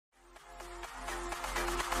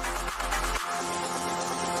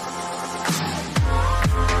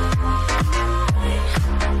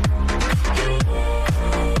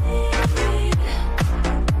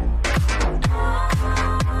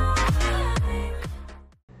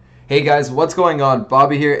Hey guys, what's going on?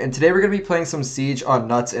 Bobby here, and today we're going to be playing some Siege on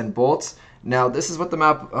Nuts and Bolts. Now, this is what the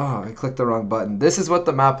map... Oh, I clicked the wrong button. This is what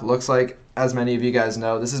the map looks like, as many of you guys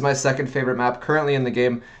know. This is my second favorite map currently in the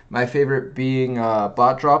game. My favorite being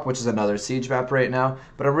Bot Drop, which is another Siege map right now.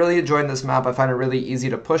 But I'm really enjoying this map. I find it really easy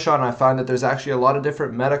to push on. I find that there's actually a lot of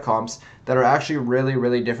different meta comps that are actually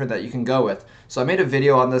really different that you can go with. So I made a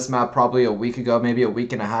video on this map probably a week ago, maybe a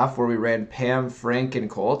week and a half, where we ran Pam, Frank, and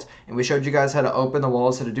Colt. And we showed you guys how to open the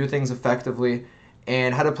walls, how to do things effectively,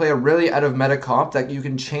 and how to play a really out of meta comp that you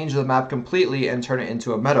can change the map completely and turn it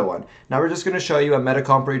into a meta one. Now we're just going to show you a meta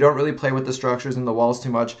comp where you don't really play with the structures and the walls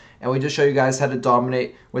too much, and we just show you guys how to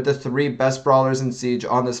dominate with the 3 best brawlers in Siege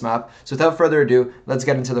on this map. So without further ado, let's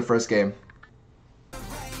get into the first game.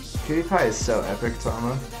 PewDiePie is so epic,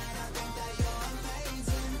 Tama.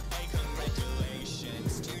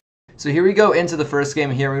 So here we go into the first game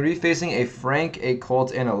here. We're going to be facing a Frank, a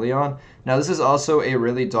Colt, and a Leon. Now this is also a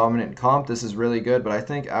really dominant comp. This is really good, but I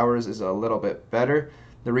think ours is a little bit better.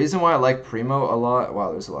 The reason why I like Primo a lot...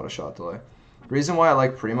 Wow, there's a lot of shot delay. The reason why I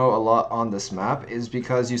like Primo a lot on this map is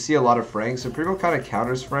because you see a lot of Franks. So Primo kind of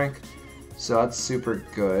counters Frank, so that's super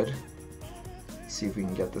good. Let's see if we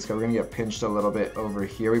can get this guy. We're going to get pinched a little bit over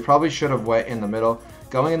here. We probably should have went in the middle.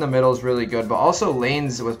 Going in the middle is really good, but also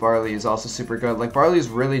lanes with Barley is also super good. Like, Barley is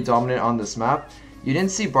really dominant on this map. You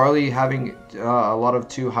didn't see Barley having a lot of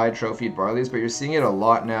too high trophied Barleys, but you're seeing it a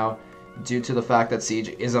lot now due to the fact that Siege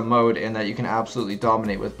is a mode and that you can absolutely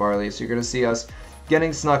dominate with Barley. So you're going to see us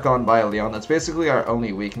getting snuck on by a Leon. That's basically our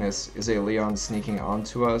only weakness, is a Leon sneaking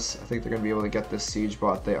onto us. I think they're going to be able to get this Siege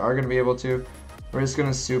bot. They are going to be able to. We're just going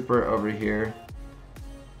to super over here.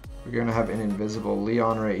 We're going to have an invisible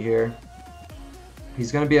Leon right here.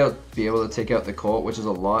 He's going to be able to take out the Colt, which is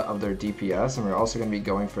a lot of their DPS, and we're also going to be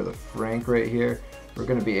going for the Frank right here. We're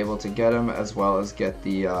going to be able to get him as well as get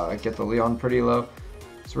the Leon pretty low.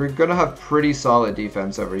 So we're going to have pretty solid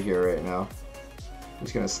defense over here right now.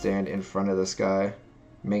 Just going to stand in front of this guy.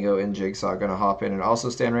 Mango and Jigsaw are going to hop in and also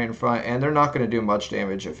stand right in front, and they're not going to do much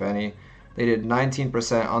damage, if any. They did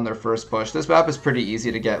 19% on their first push. This map is pretty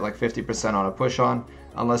easy to get like 50% on a push on,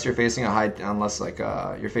 unless you're facing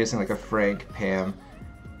you're facing like a Frank, Pam,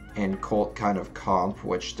 and Colt kind of comp,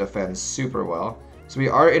 which defends super well. So we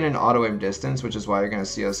are in an auto aim distance, which is why you're going to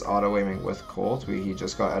see us auto aiming with Colt. He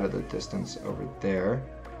just got out of the distance over there.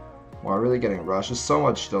 Wow, really getting rushed. There's so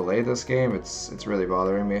much delay this game. It's really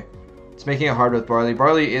bothering me. It's making it hard with Barley.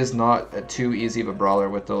 Barley is not too easy of a brawler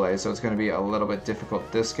with delay, so it's going to be a little bit difficult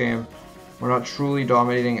this game. We're not truly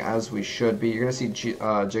dominating as we should be. You're going to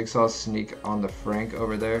see Jigsaw sneak on the Frank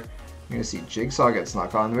over there. You're going to see Jigsaw get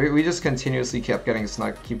snuck on. We just continuously keep getting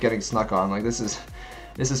snuck on. Like, this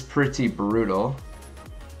is pretty brutal.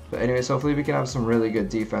 But anyways, hopefully we can have some really good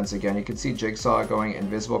defense again. You can see Jigsaw going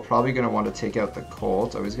invisible. Probably going to want to take out the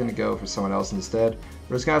Colt. I was going to go for someone else instead.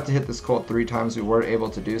 We're just going to have to hit this Colt 3 times. We weren't able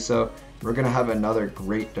to do so. We're going to have another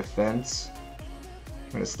great defense.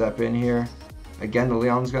 I'm going to step in here. Again, the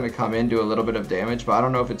Leon's going to come in, do a little bit of damage, but I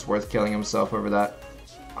don't know if it's worth killing himself over that.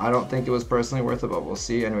 I don't think it was personally worth it, but we'll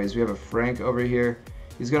see. Anyways, we have a Frank over here.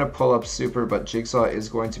 He's going to pull up super, but Jigsaw is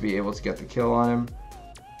going to be able to get the kill on him.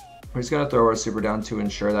 We're just going to throw our super down to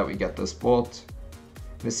ensure that we get this bolt.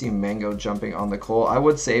 I'm going to see Mango jumping on the Colt. I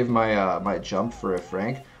would save my my jump for a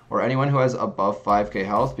Frank, or anyone who has above 5k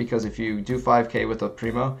health, because if you do 5k with a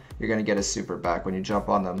Primo, you're going to get a super back when you jump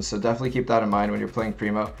on them. So definitely keep that in mind when you're playing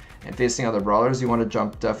Primo and facing other brawlers. You want to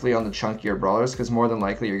jump definitely on the chunkier brawlers, because more than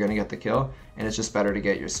likely you're going to get the kill, and it's just better to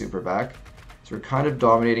get your super back. So we're kind of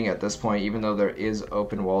dominating at this point, even though there is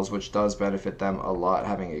open walls, which does benefit them a lot,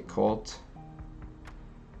 having a Colt.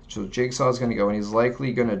 So Jigsaw is going to go, and he's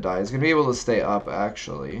likely going to die. He's going to be able to stay up,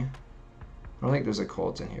 actually. I don't think there's a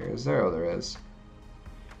Colt in here. Is there? Oh, there is.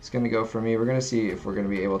 He's going to go for me. We're going to see if we're going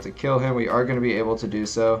to be able to kill him. We are going to be able to do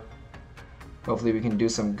so. Hopefully we can do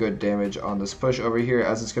some good damage on this push over here,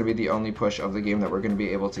 as it's going to be the only push of the game that we're going to be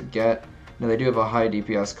able to get. Now, they do have a high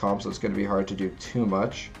DPS comp, so it's going to be hard to do too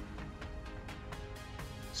much.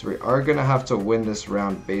 So we are going to have to win this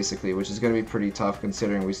round, basically, which is going to be pretty tough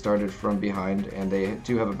considering we started from behind, and they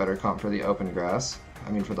do have a better comp for the open grass.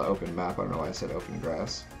 I mean, for the open map. I don't know why I said open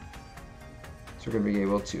grass. So we're going to be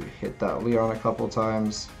able to hit that Leon a couple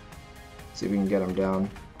times. See if we can get him down.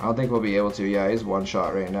 I don't think we'll be able to. Yeah, he's one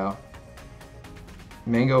shot right now.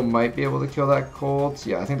 Mango might be able to kill that Colt.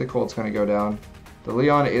 Yeah, I think the Colt's going to go down. The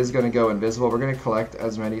Leon is going to go invisible. We're going to collect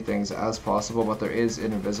as many things as possible, but there is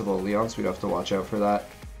an invisible Leon, so we'd have to watch out for that.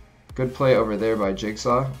 Good play over there by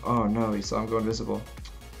Jigsaw. Oh no, he saw him go invisible.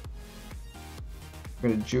 We're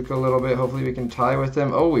going to juke a little bit. Hopefully we can tie with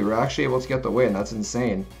him. Oh, we were actually able to get the win. That's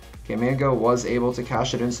insane. Okay, Mango was able to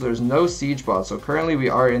cash it in, so there's no siege bot. So currently we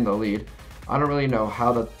are in the lead. I don't really know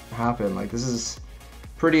how that happened. Like, this is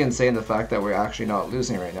pretty insane, the fact that we're actually not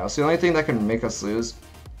losing right now. So the only thing that can make us lose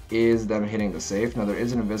is them hitting the safe. Now there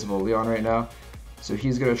is an invisible Leon right now, so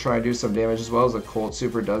he's going to try and do some damage, as well as the Colt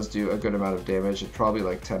Super does do a good amount of damage. It's probably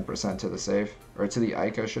like 10% to the safe, or to the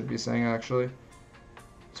Ike I should be saying actually.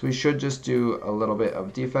 So we should just do a little bit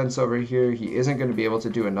of defense over here. He isn't going to be able to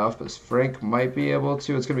do enough, but Frank might be able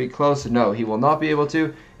to. It's going to be close. No, he will not be able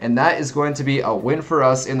to. And that is going to be a win for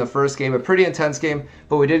us in the first game. A pretty intense game,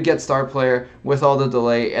 but we did get star player with all the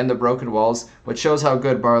delay and the broken walls, which shows how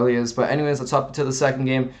good Barley is. But anyways, let's hop into the second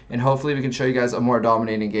game, and hopefully we can show you guys a more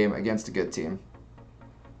dominating game against a good team.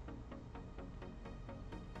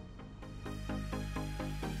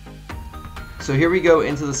 So here we go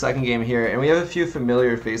into the second game here, and we have a few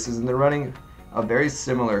familiar faces, and they're running a very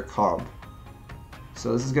similar comp.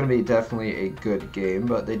 So this is going to be definitely a good game,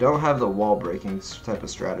 but they don't have the wall breaking type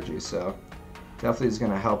of strategy, so definitely is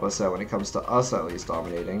going to help us out when it comes to us at least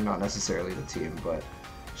dominating, not necessarily the team, but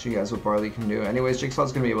show you guys what Barley can do. Anyways,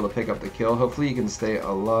 Jigsaw's going to be able to pick up the kill. Hopefully he can stay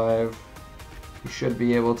alive. He should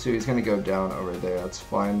be able to. He's going to go down over there. That's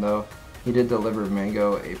fine though. He did deliver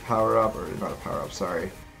Mango a power-up, or not a power-up,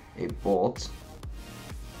 sorry, a bolt.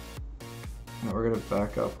 Now we're going to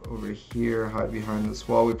back up over here, hide behind this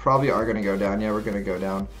wall. We probably are going to go down. Yeah, we're going to go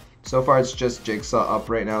down. So far it's just Jigsaw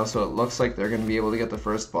up right now, so it looks like they're going to be able to get the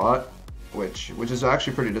first bot, which is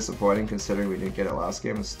actually pretty disappointing considering we didn't get it last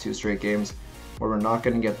game. It's 2 straight games where we're not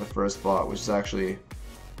going to get the first bot, which is actually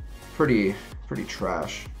pretty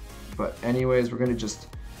trash. But anyways, we're going to just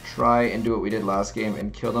try and do what we did last game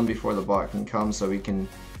and kill them before the bot can come, so we can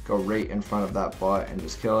go right in front of that bot and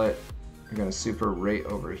just kill it. We're going to super right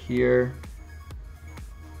over here.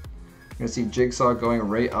 You're going to see Jigsaw going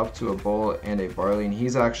right up to a Bull and a Barley, and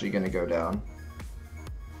he's actually going to go down.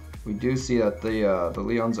 We do see that the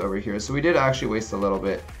Leon's over here, so we did actually waste a little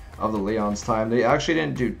bit of the Leon's time. They actually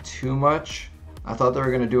didn't do too much. I thought they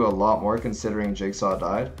were going to do a lot more considering Jigsaw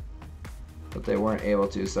died, but they weren't able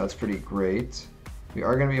to, so that's pretty great. We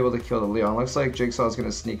are going to be able to kill the Leon. Looks like Jigsaw is going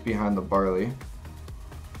to sneak behind the Barley.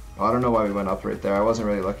 Well, I don't know why we went up right there. I wasn't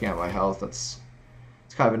really looking at my health. It's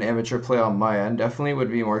kind of an amateur play on my end. Definitely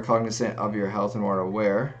would be more cognizant of your health and more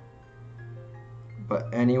aware.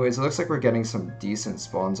 But anyways, it looks like we're getting some decent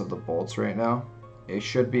spawns of the bolts right now. They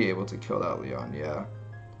should be able to kill that Leon, yeah.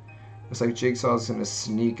 Looks like Jigsaw is going to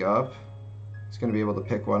sneak up. He's going to be able to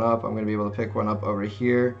pick one up. I'm going to be able to pick one up over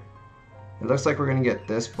here. It looks like we're going to get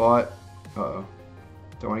this bot. Uh-oh.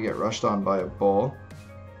 Don't want to get rushed on by a bull.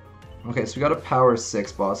 Okay, so we got a power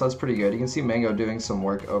 6 bot, so that's pretty good. You can see Mango doing some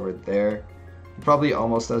work over there. He probably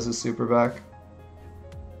almost has his super back.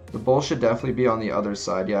 The bull should definitely be on the other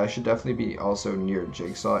side. Yeah, I should definitely be also near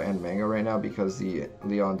Jigsaw and Mango right now because the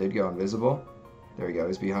Leon did go invisible. There we go,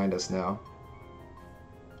 he's behind us now.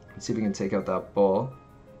 Let's see if we can take out that bull.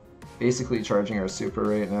 Basically charging our super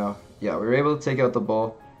right now. Yeah, we were able to take out the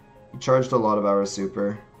bull. He charged a lot of our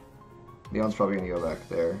super. Leon's probably going to go back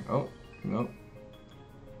there. Oh, nope.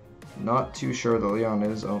 Not too sure the Leon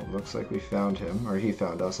is. Oh, looks like we found him. Or he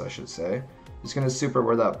found us, I should say. Just going to super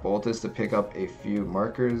where that bolt is to pick up a few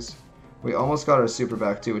markers. We almost got our super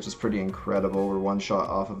back too, which is pretty incredible. We're one shot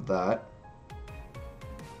off of that.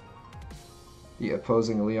 The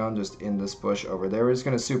opposing Leon just in this bush over there. We're just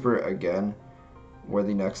going to super again where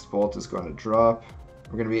the next bolt is going to drop.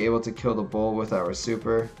 We're going to be able to kill the bull with our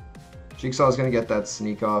super. Jigsaw is going to get that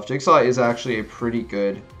sneak off. Jigsaw is actually a pretty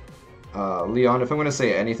good Leon. If I'm going to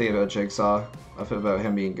say anything about Jigsaw, about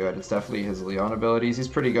him being good, it's definitely his Leon abilities. He's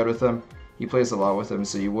pretty good with them. He plays a lot with him,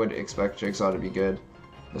 so you would expect Jigsaw to be good,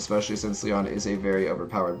 especially since Leon is a very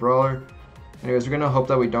overpowered brawler. Anyways, we're going to hope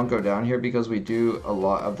that we don't go down here because we do a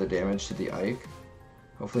lot of the damage to the Ike.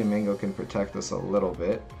 Hopefully Mango can protect us a little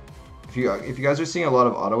bit. If you guys are seeing a lot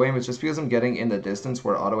of auto aim, it's just because I'm getting in the distance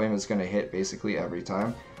where auto aim is going to hit basically every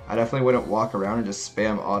time. I definitely wouldn't walk around and just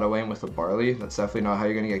spam auto aim with a Barley. That's definitely not how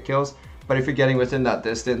you're going to get kills. But if you're getting within that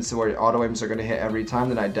distance where auto aims are going to hit every time,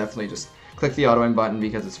 then I definitely just click the auto aim button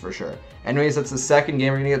because it's for sure. Anyways, that's the second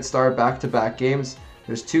game. We're going to get started back-to-back games.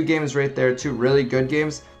 There's 2 games right there, 2 really good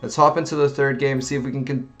games. Let's hop into the third game, see if we can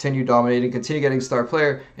continue dominating, continue getting star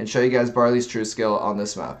player, and show you guys Barley's true skill on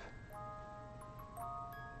this map.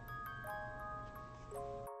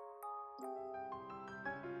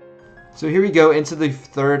 So here we go into the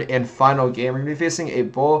third and final game. We're going to be facing a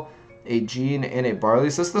Bull, a Gene, and a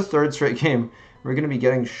Barley. So this is the third straight game. We're going to be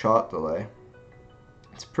getting shot delay.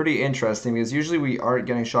 It's pretty interesting because usually we aren't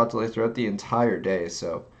getting shot delay throughout the entire day.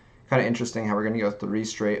 So kind of interesting how we're going to go 3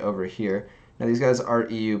 straight over here. Now these guys are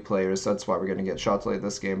EU players, so that's why we're going to get shot delay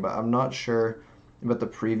this game. But I'm not sure but the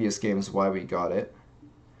previous game is why we got it.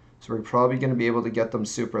 So we're probably going to be able to get them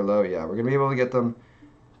super low. Yeah, we're going to be able to get them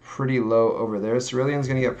pretty low over there. Cerulean's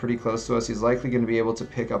going to get pretty close to us. He's likely going to be able to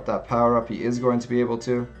pick up that power up. He is going to be able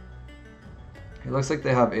to. It looks like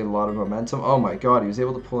they have a lot of momentum. Oh my god, he was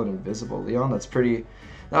able to pull an invisible Leon. That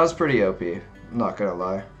was pretty OP. I'm not going to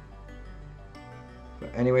lie. But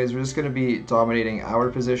anyways, we're just going to be dominating our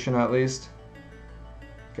position at least.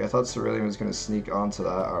 Okay, I thought Cerulean was going to sneak onto that.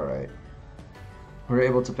 Alright. We're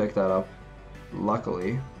able to pick that up,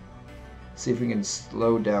 luckily. See if we can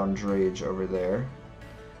slow down Drage over there,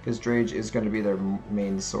 because Drage is going to be their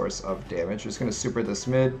main source of damage. We're just going to super this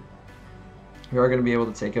mid. We are going to be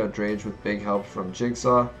able to take out Drage with big help from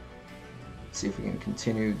Jigsaw. See if we can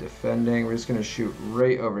continue defending. We're just going to shoot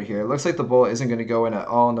right over here. It looks like the bullet isn't going to go in at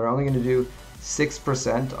all, and they're only going to do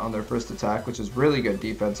 6% on their first attack, which is really good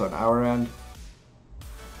defense on our end.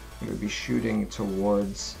 We're going to be shooting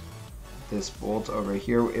towards this bolt over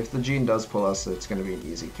here. If the Gene does pull us, it's going to be an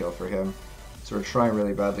easy kill for him. So we're trying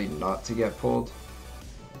really badly not to get pulled.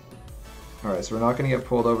 Alright, so we're not going to get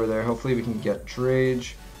pulled over there. Hopefully we can get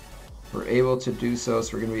Drage. We're able to do so,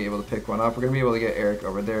 so we're going to be able to pick one up. We're going to be able to get Eric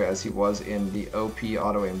over there as he was in the OP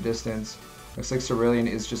auto-aim distance. Looks like Cerulean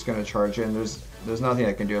is just going to charge in. There's nothing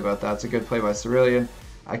I can do about that. It's a good play by Cerulean.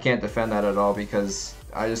 I can't defend that at all because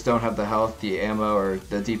I just don't have the health, the ammo, or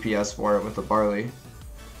the DPS for it with the Barley.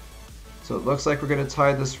 So it looks like we're going to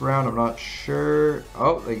tie this round. I'm not sure.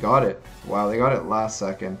 Oh, they got it. Wow, they got it last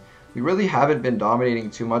second. We really haven't been dominating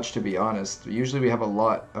too much, to be honest. Usually we have a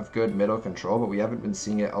lot of good middle control, but we haven't been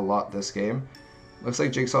seeing it a lot this game. Looks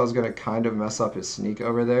like Jigsaw is going to kind of mess up his sneak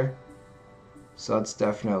over there. So that's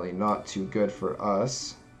definitely not too good for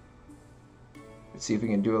us. Let's see if we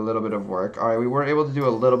can do a little bit of work. Alright, we were able to do a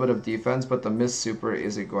little bit of defense, but the miss super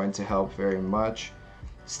isn't going to help very much.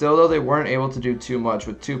 Still, though, they weren't able to do too much.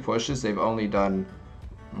 With 2 pushes, they've only done,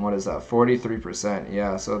 what is that, 43%.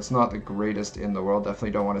 Yeah, so it's not the greatest in the world.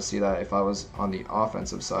 Definitely don't want to see that if I was on the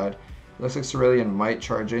offensive side. It looks like Cerulean might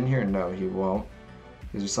charge in here. No, he won't.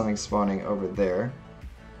 There's something spawning over there.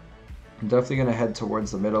 I'm definitely going to head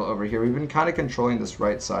towards the middle over here. We've been kind of controlling this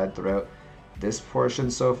right side throughout this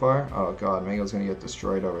portion so far. Oh god, Mango's going to get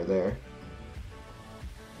destroyed over there.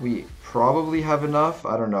 We probably have enough.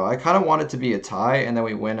 I don't know. I kind of want it to be a tie and then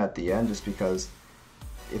we win at the end, just because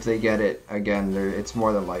if they get it again, it's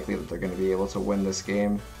more than likely that they're going to be able to win this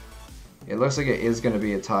game. It looks like it is going to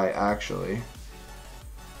be a tie, actually.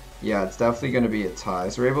 Yeah, it's definitely going to be a tie.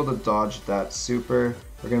 So we're able to dodge that super.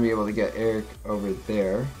 We're going to be able to get Eric over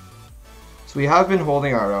there. So we have been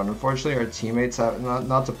holding our own. Unfortunately, our teammates have,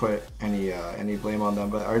 not to put any blame on them,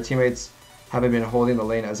 but our teammates haven't been holding the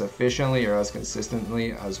lane as efficiently or as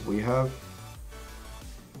consistently as we have.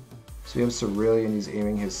 So we have Cerulean, he's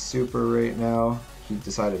aiming his super right now. He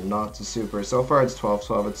decided not to super. So far it's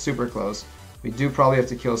 12-12, it's super close. We do probably have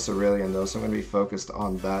to kill Cerulean though, so I'm going to be focused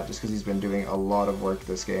on that just because he's been doing a lot of work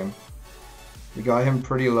this game. We got him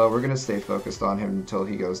pretty low. We're going to stay focused on him until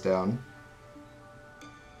he goes down.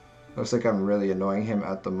 Looks like I'm really annoying him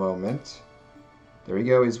at the moment. There we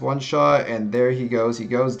go, he's one shot, and there he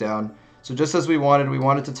goes down. So just as we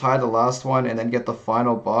wanted to tie the last one and then get the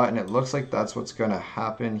final bot, and it looks like that's what's going to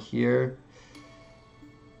happen here.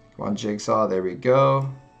 Come on, Jigsaw, there we go.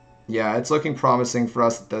 Yeah, it's looking promising for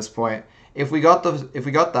us at this point. If we got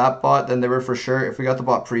that bot, then they were for sure, if we got the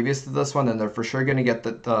bot previous to this one, then they're for sure going to get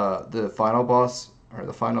the final boss, or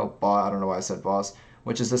the final bot, I don't know why I said boss,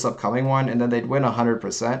 which is this upcoming one, and then they'd win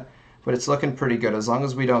 100%. But it's looking pretty good. As long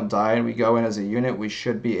as we don't die and we go in as a unit, we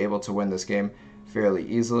should be able to win this game fairly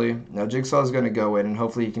easily. Now Jigsaw is going to go in and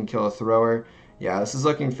hopefully he can kill a thrower. Yeah, this is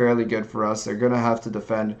looking fairly good for us. They're going to have to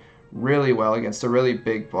defend really well against a really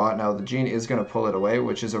big bot. Now the Gene is going to pull it away,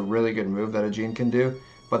 which is a really good move that a Gene can do.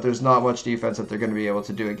 But there's not much defense that they're going to be able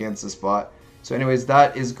to do against this bot. So anyways,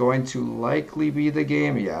 that is going to likely be the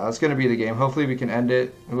game. Yeah, that's going to be the game. Hopefully we can end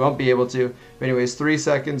it. We won't be able to. But anyways, 3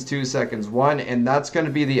 seconds, 2 seconds, 1. And that's going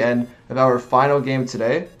to be the end of our final game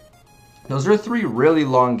today. Those are 3 really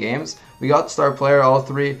long games. We got star player all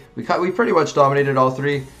 3. We pretty much dominated all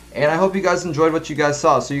 3. And I hope you guys enjoyed what you guys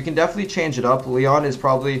saw. So you can definitely change it up. Leon is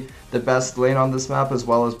probably the best lane on this map, as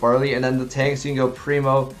well as Barley. And then the tanks, you can go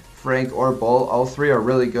Primo, Frank, or Bull. All 3 are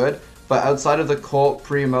really good. But outside of the Colt,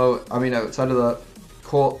 outside of the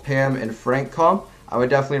Colt, Pam, and Frank comp, I would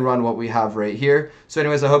definitely run what we have right here. So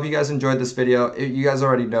anyways, I hope you guys enjoyed this video. You guys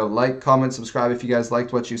already know, like, comment, subscribe if you guys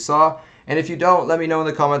liked what you saw. And if you don't, let me know in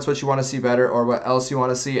the comments what you want to see better or what else you want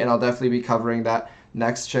to see, and I'll definitely be covering that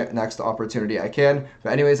next opportunity I can.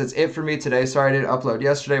 But anyways, that's it for me today. Sorry I didn't upload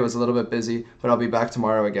yesterday. I was a little bit busy, but I'll be back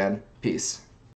tomorrow again. Peace.